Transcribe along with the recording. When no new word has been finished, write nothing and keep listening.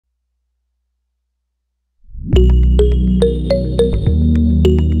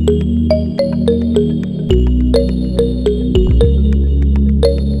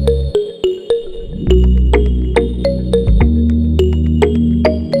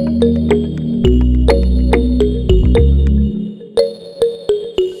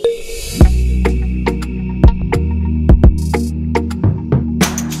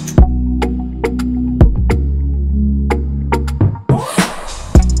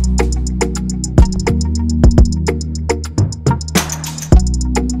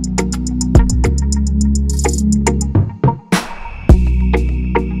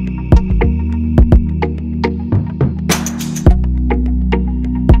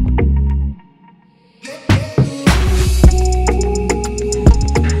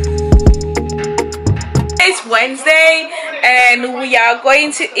are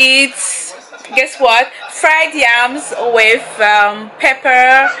going to eat, guess what, fried yams with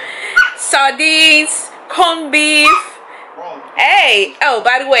pepper, sardines, corned beef. Hey, oh,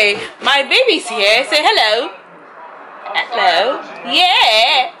 by the way, my baby's here. Say hello. Hello.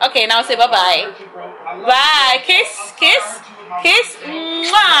 Yeah. Okay, now say bye-bye. Bye. Kiss, kiss, kiss.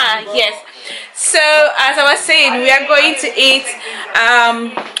 Mwah. Yes. So, as I was saying, we are going to eat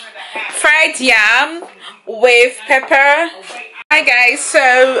fried yam with pepper. Hi guys, so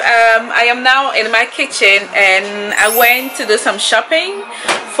I am now in my kitchen and I went to do some shopping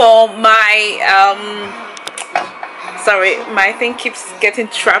for my sorry, my thing keeps getting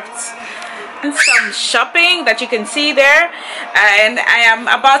trapped. Some shopping that you can see there, and I am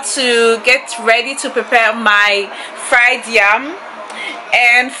about to get ready to prepare my fried yam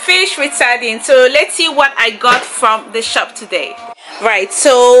and fish with sardines. So let's see what I got from the shop today. Right,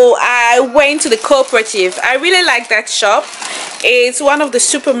 so I went to the cooperative. I really like that shop. It's one of the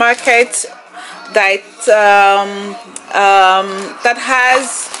supermarkets that that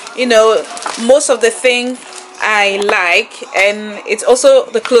has, you know, most of the things I like, and it's also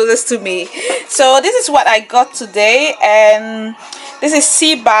the closest to me. So this is what I got today, and this is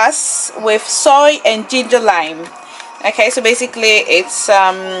SEABASS with soy and ginger lime. Okay, so basically it's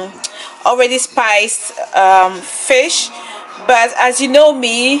already spiced fish, but as you know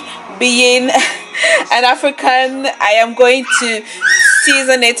me, being an African, I am going to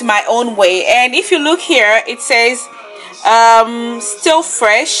season it my own way. And if you look here, it says still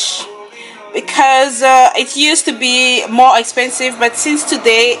fresh, because it used to be more expensive, but since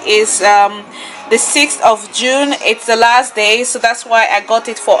today is the 6th of June, it's the last day, so that's why I got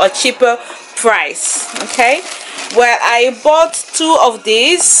it for a cheaper price. Okay, well, I bought 2 of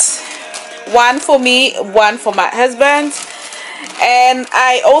these, one for me, one for my husband, and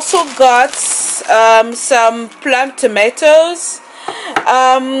I also got some plum tomatoes.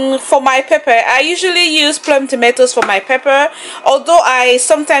 For my pepper, I usually use plum tomatoes for my pepper, although I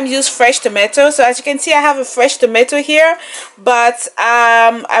sometimes use fresh tomatoes. So as you can see, I have a fresh tomato here, but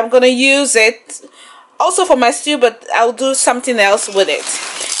I'm gonna use it also for my stew, but I'll do something else with it.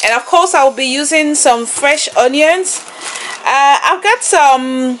 And of course, I'll be using some fresh onions. I've got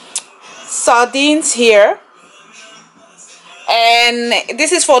some sardines here, and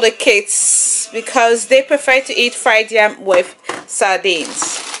this is for the kids because they prefer to eat fried yam with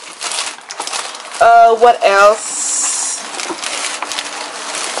sardines. What else?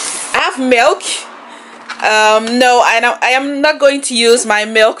 I have milk. No, I am not going to use my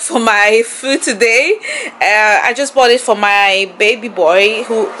milk for my food today. I just bought it for my baby boy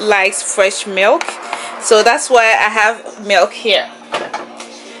who likes fresh milk, so that's why I have milk here.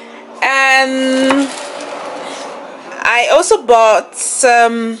 And I also bought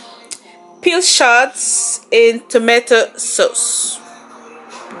some PILCHARD in tomato sauce.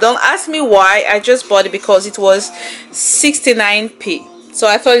 Don't ask me why, I just bought it because it was 69p, so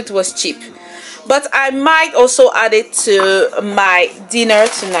I thought it was cheap. But I might also add it to my dinner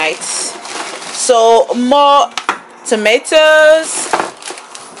tonight. So more tomatoes.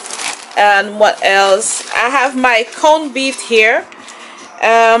 And what else? I have my corned beef here.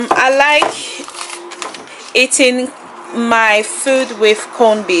 I like eating my food with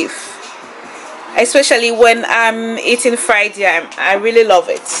corned beef, especially when I'm eating fried yam. I really love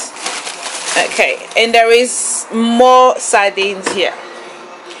it. Okay, and there is more sardines here.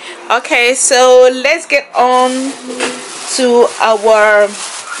 Okay, so let's get on to our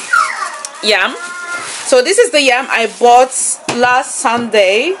yam. So this is the yam I bought last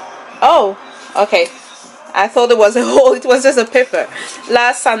Sunday. Oh, okay, I thought it was a whole, it was just a pepper.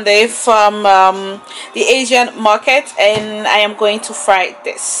 Last Sunday from the Asian market, and I am going to fry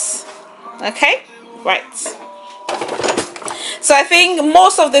this. Okay, right. So I think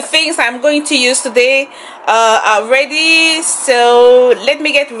most of the things I'm going to use today are ready, so let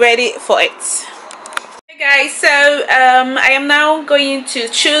me get ready for it. Hey guys, so I am now going to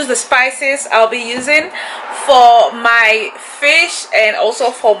choose the spices I'll be using for my fish and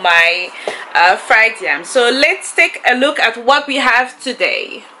also for my fried yam. So let's take a look at what we have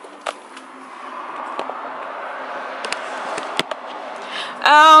today.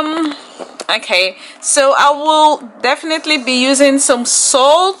 Okay, so I will definitely be using some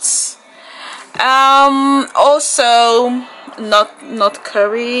salt, also not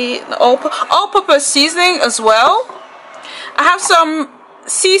curry, all-purpose seasoning as well. I have some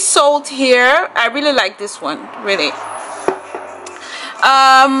sea salt here. I really like this one, really.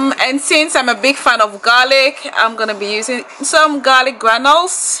 And since I'm a big fan of garlic, I'm gonna be using some garlic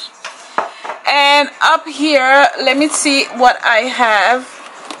granules. And up here, let me see what I have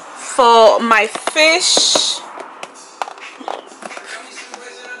for my fish.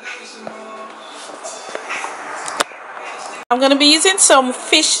 I'm going to be using some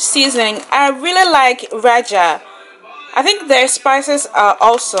fish seasoning. I really like Raja. I think their spices are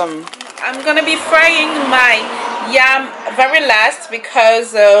awesome. I'm going to be frying my yam very last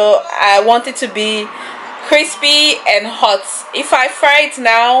because I want it to be crispy and hot. If I fry it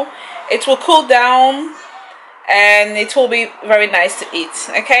now, it will cool down and it will be very nice to eat.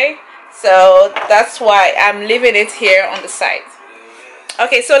 Okay, so that's why I'm leaving it here on the side.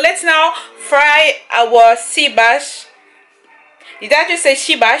 Okay, so let's now fry our SEABASS. Did I just say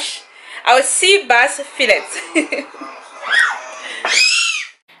SHITO? Our SEABASS fillet.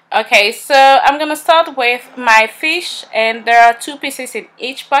 Okay, so I'm gonna start with my fish, and there are 2 pieces in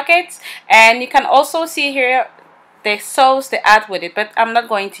each bucket, and you can also see here the sauce they add with it, but I'm not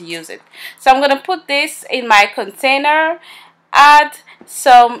going to use it. So I'm gonna put this in my container, add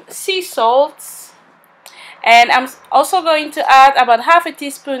some sea salt, and I'm also going to add about ½ a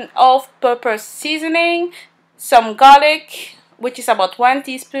teaspoon of pepper seasoning, some garlic, which is about 1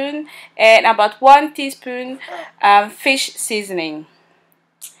 teaspoon, and about 1 teaspoon fish seasoning.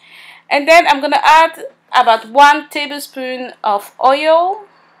 And then I'm going to add about 1 tablespoon of oil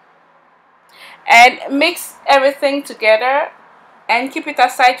and mix everything together and keep it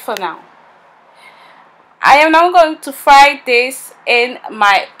aside for now. I am now going to fry this in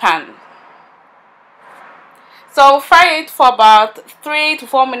my pan. So fry it for about 3 to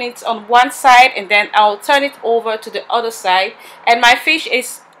 4 minutes on one side, and then I'll turn it over to the other side, and my fish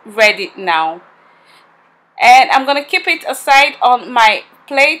is ready now. And I'm gonna keep it aside on my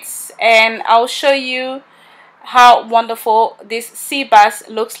plates, and I'll show you how wonderful this SEABASS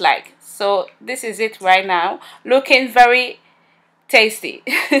looks like. So this is it right now, looking very tasty.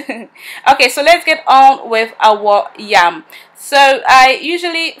 Okay, so let's get on with our yam. So I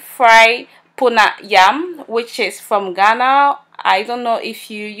usually fry PUNA yam, which is from Ghana. I don't know if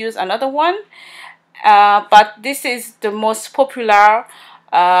you use another one, but this is the most popular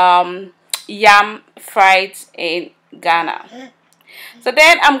yam fried in Ghana. So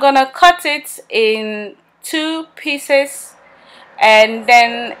then I'm gonna cut it in 2 pieces and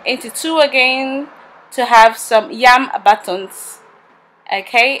then into 2 again to have some yam buttons.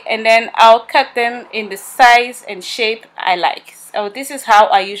 Okay, and then I'll cut them in the size and shape I like. So this is how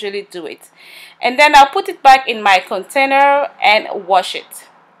I usually do it. And then I'll put it back in my container and wash it.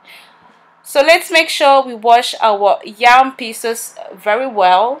 So let's make sure we wash our yam pieces very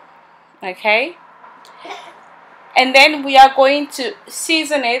well. Okay, and then we are going to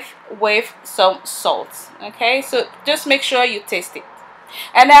season it with some salt. Okay, so just make sure you taste it.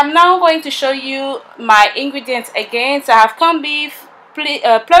 And I'm now going to show you my ingredients again. So I have corned beef,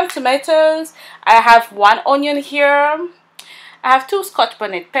 plum tomatoes, I have 1 onion here, I have 2 Scotch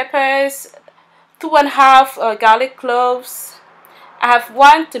bonnet peppers, 2 1/2 garlic cloves, I have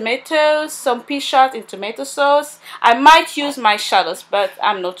 1 tomato, some PILCHARD in tomato sauce. I might use my shallots, but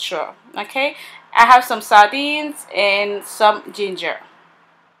I'm not sure. Okay, I have some sardines and some ginger.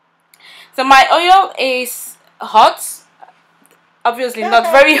 So my oil is hot, obviously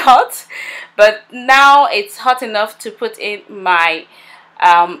not very hot, but now it's hot enough to put in my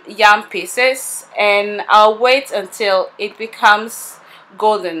yam pieces, and I'll wait until it becomes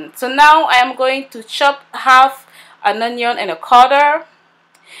golden. So now I am going to chop half an onion and 1/4,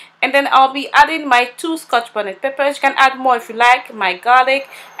 and then I'll be adding my 2 Scotch bonnet peppers. You can add more if you like, my garlic,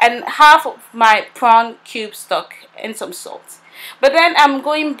 and half of my prawn cube stock and some salt. But then I'm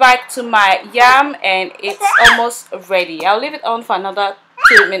going back to my yam, and it's almost ready. I'll leave it on for another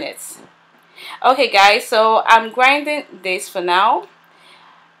 2 minutes. Okay guys, so I'm grinding this for now,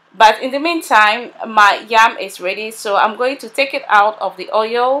 but in the meantime my yam is ready, so I'm going to take it out of the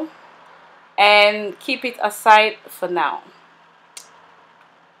oil and keep it aside for now.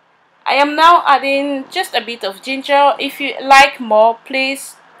 I am now adding just a bit of ginger. If you like more,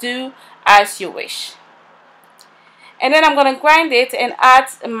 please do as you wish. And then I'm going to grind it and add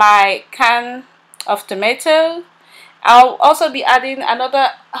my can of tomato. I'll also be adding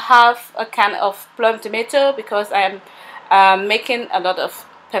another half a can of plum tomato because I am making a lot of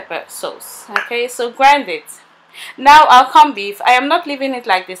pepper sauce. Okay, so grind it. Now our corned beef, I am not leaving it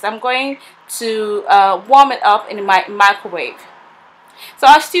like this. I'm going to warm it up in my microwave. So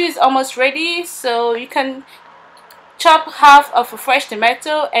our stew is almost ready, so you can chop half of a fresh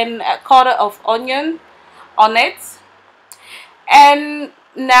tomato and 1/4 of onion on it. And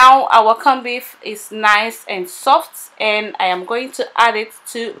now our corned beef is nice and soft, and I am going to add it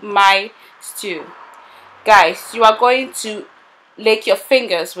to my stew. Guys, you are going to lick your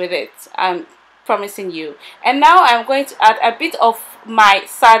fingers with it, I'm promising you. And now I'm going to add a bit of my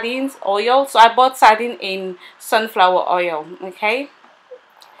sardines oil. So I bought sardine in sunflower oil. Okay,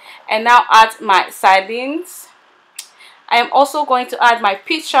 and now add my sardines, I am also going to add my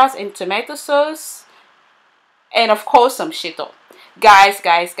PILCHARD and tomato sauce, and of course some SHITO. Guys,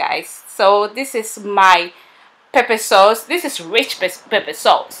 so this is my pepper sauce. This is rich pepper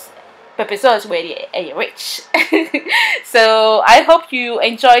sauce. Pepper sauce really rich. So I hope you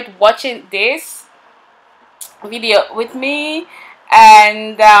enjoyed watching this video with me,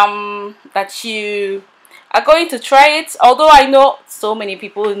 and that you are going to try it. Although I know so many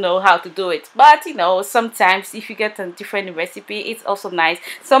people know how to do it, but you know, sometimes if you get a different recipe, it's also nice.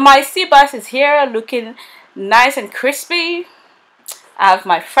 So my SEABASS is here looking nice and crispy. I have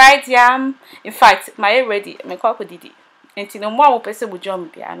my fried yam. In fact, my ready.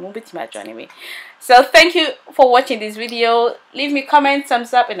 So thank you for watching this video. Leave me comment,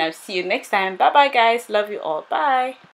 thumbs up, and I'll see you next time. Bye bye guys. Love you all. Bye.